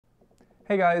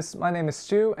Hey guys, my name is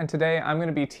Stu and today I'm going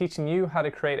to be teaching you how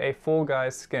to create a Fall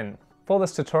Guys skin. For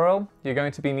this tutorial, you're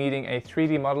going to be needing a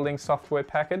 3D modeling software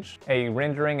package, a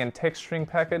rendering and texturing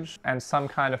package, and some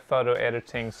kind of photo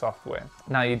editing software.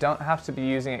 Now you don't have to be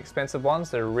using expensive ones,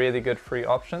 they're really good free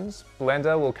options.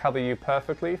 Blender will cover you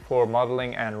perfectly for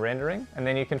modeling and rendering, and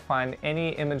then you can find any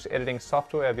image editing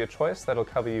software of your choice that'll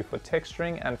cover you for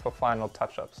texturing and for final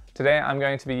touch-ups. Today I'm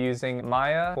going to be using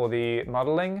Maya for the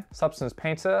modeling, Substance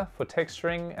Painter for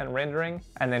texturing and rendering,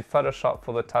 and then Photoshop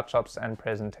for the touch-ups and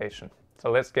presentation. So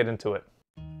let's get into it.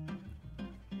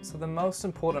 So the most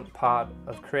important part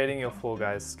of creating your Fall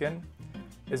Guys skin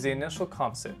is the initial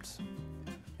concept.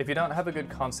 If you don't have a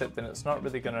good concept, then it's not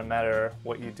really going to matter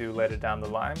what you do later down the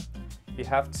line. You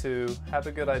have to have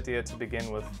a good idea to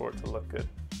begin with for it to look good.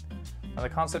 Now the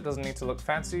concept doesn't need to look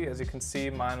fancy. As you can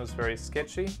see, mine was very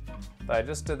sketchy, but I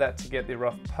just did that to get the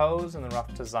rough pose and the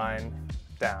rough design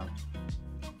down.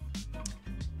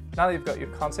 Now that you've got your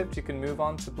concept, you can move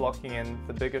on to blocking in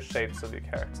the bigger shapes of your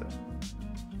character.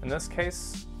 In this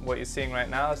case, what you're seeing right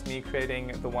now is me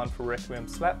creating the one for Requiem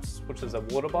Slaps, which is a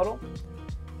water bottle.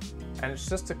 And it's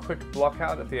just a quick block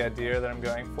out of the idea that I'm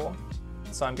going for.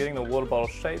 So I'm getting the water bottle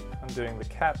shape, I'm doing the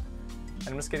cap, and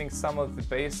I'm just getting some of the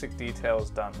basic details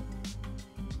done.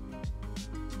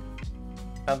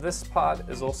 Now this part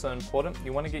is also important.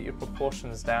 You want to get your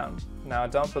proportions down. Now I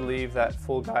don't believe that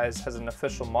Fall Guys has an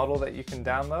official model that you can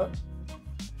download.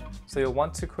 So you'll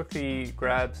want to quickly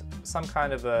grab some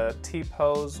kind of a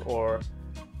T-pose or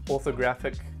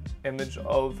orthographic image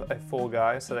of a Fall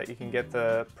Guy so that you can get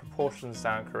the proportions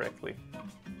down correctly.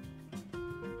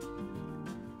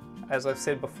 As I've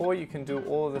said before, you can do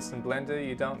all of this in Blender.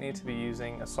 You don't need to be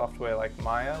using a software like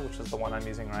Maya, which is the one I'm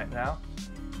using right now.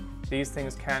 These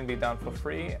things can be done for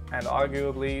free, and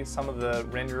arguably some of the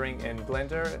rendering in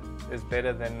Blender is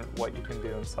better than what you can do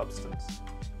in Substance,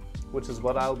 which is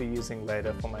what I'll be using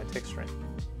later for my texturing.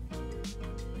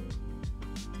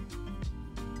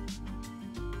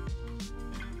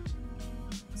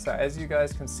 So as you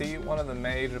guys can see, one of the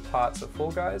major parts of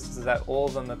Fall Guys is that all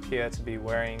of them appear to be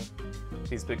wearing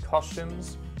these big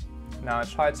costumes. Now I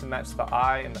tried to match the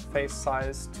eye and the face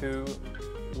size to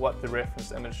what the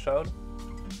reference image showed.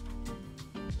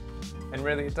 And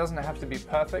really, it doesn't have to be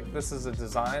perfect. This is a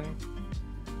design.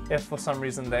 If for some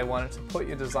reason they wanted to put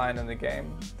your design in the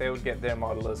game, they would get their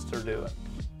modelers to do it.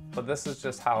 But this is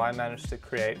just how I managed to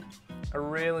create a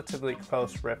relatively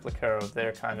close replica of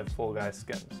their kind of Fall Guys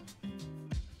skins.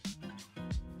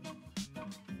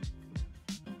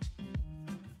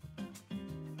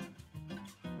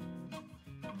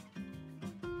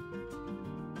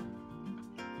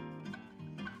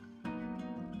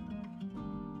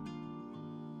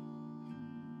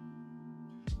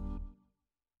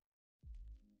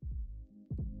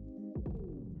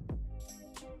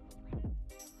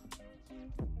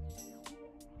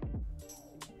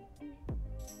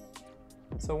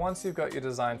 So once you've got your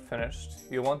design finished,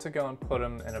 you want to go and put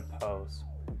them in a pose.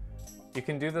 You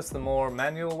can do this the more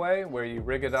manual way, where you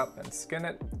rig it up and skin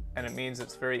it, and it means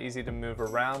it's very easy to move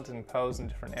around and pose in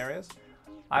different areas.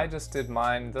 I just did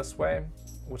mine this way,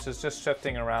 which is just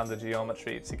shifting around the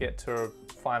geometry to get to a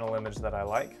final image that I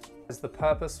like, as the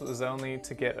purpose was only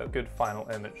to get a good final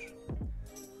image.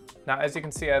 Now as you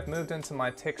can see, I've moved into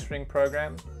my texturing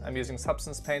program. I'm using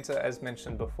Substance Painter as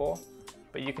mentioned before,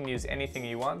 but you can use anything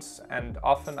you want, and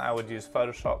often I would use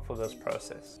Photoshop for this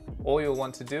process. All you'll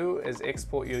want to do is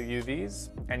export your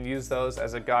UVs and use those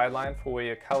as a guideline for where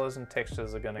your colors and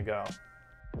textures are going to go.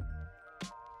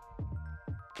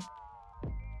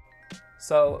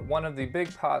 So one of the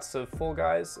big parts of Fall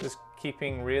Guys is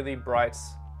keeping really bright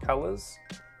colors.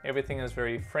 Everything is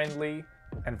very friendly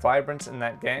and vibrant in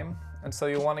that game, and so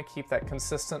you'll want to keep that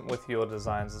consistent with your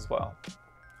designs as well.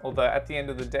 Although at the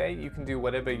end of the day, you can do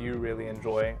whatever you really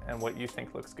enjoy and what you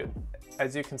think looks good.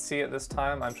 As you can see at this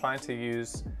time, I'm trying to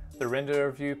use the render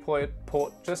viewport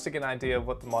just to get an idea of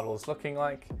what the model is looking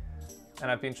like. And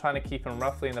I've been trying to keep them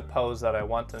roughly in the pose that I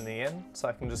want in the end, so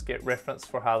I can just get reference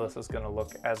for how this is going to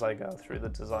look as I go through the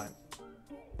design.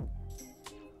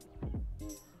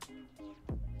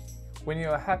 When you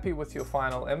are happy with your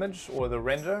final image or the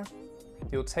render,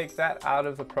 you'll take that out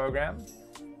of the program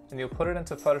and you'll put it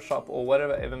into Photoshop or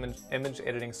whatever image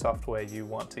editing software you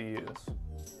want to use.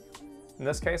 In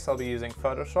this case, I'll be using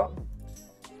Photoshop.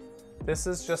 This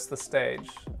is just the stage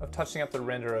of touching up the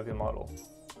render of your model.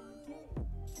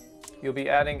 You'll be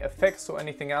adding effects or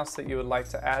anything else that you would like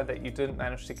to add that you didn't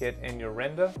manage to get in your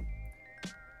render.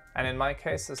 And in my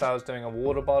case, as I was doing a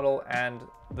water bottle and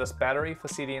this battery for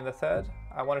CD in the third,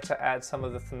 I wanted to add some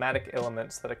of the thematic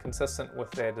elements that are consistent with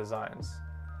their designs.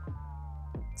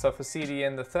 So for CD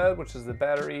in the third, which is the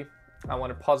battery, I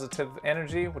wanted positive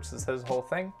energy, which is his whole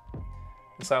thing.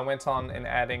 And so I went on in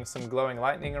adding some glowing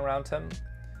lightning around him.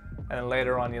 And then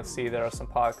later on you'll see there are some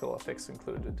particle effects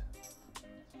included.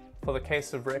 For the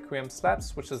case of Requiem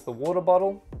Slaps, which is the water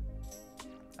bottle,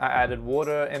 I added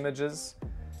water images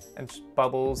and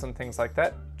bubbles and things like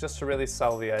that, just to really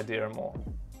sell the idea more.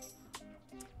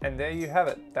 And there you have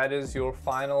it. That is your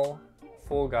final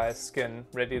Fall Guys skin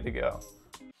ready to go.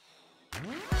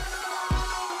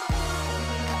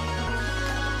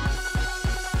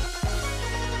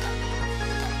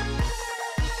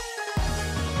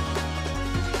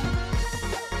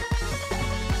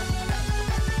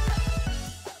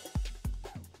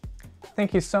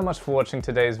 Thank you so much for watching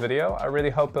today's video. I really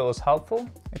hope it was helpful.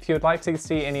 If you would like to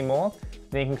see any more,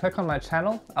 then you can click on my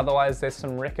channel. Otherwise, there's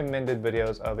some recommended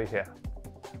videos over here.